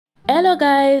Hello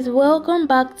guys, welcome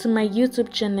back to my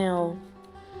YouTube channel.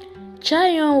 Cha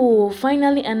Eun-woo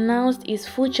finally announced his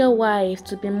future wife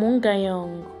to be Moon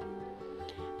Ga-young.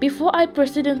 Before I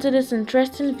proceed into this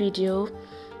interesting video,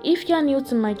 if you are new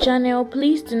to my channel,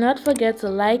 please do not forget to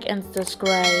like and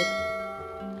subscribe.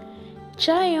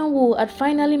 Cha Eun-woo had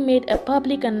finally made a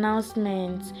public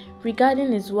announcement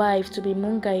regarding his wife to be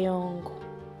Moon Ga-young.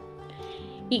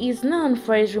 He is known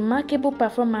for his remarkable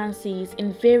performances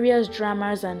in various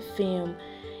dramas and film.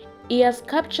 He has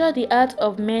captured the heart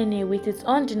of many with his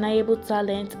undeniable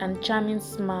talent and charming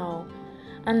smile.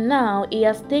 And now he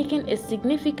has taken a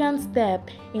significant step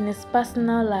in his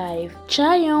personal life.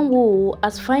 Cha Eun-woo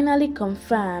has finally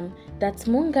confirmed that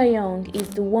Moon Ga-young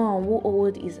is the one who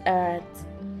holds his heart.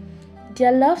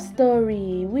 Their love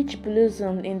story, which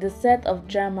blossomed in the set of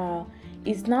drama,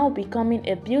 is now becoming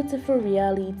a beautiful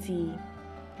reality.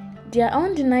 Their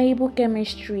undeniable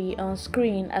chemistry on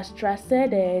screen has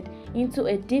transcended into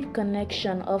a deep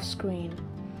connection off screen.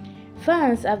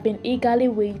 Fans have been eagerly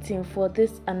waiting for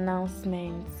this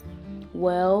announcement.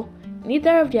 Well,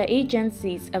 neither of their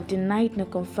agencies have denied nor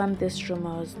confirmed these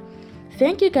rumors.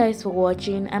 Thank you guys for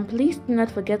watching, and please do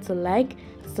not forget to like,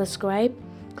 subscribe,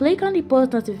 click on the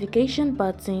post notification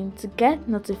button to get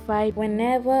notified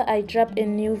whenever I drop a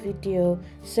new video.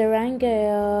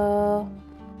 Saranghaeyo.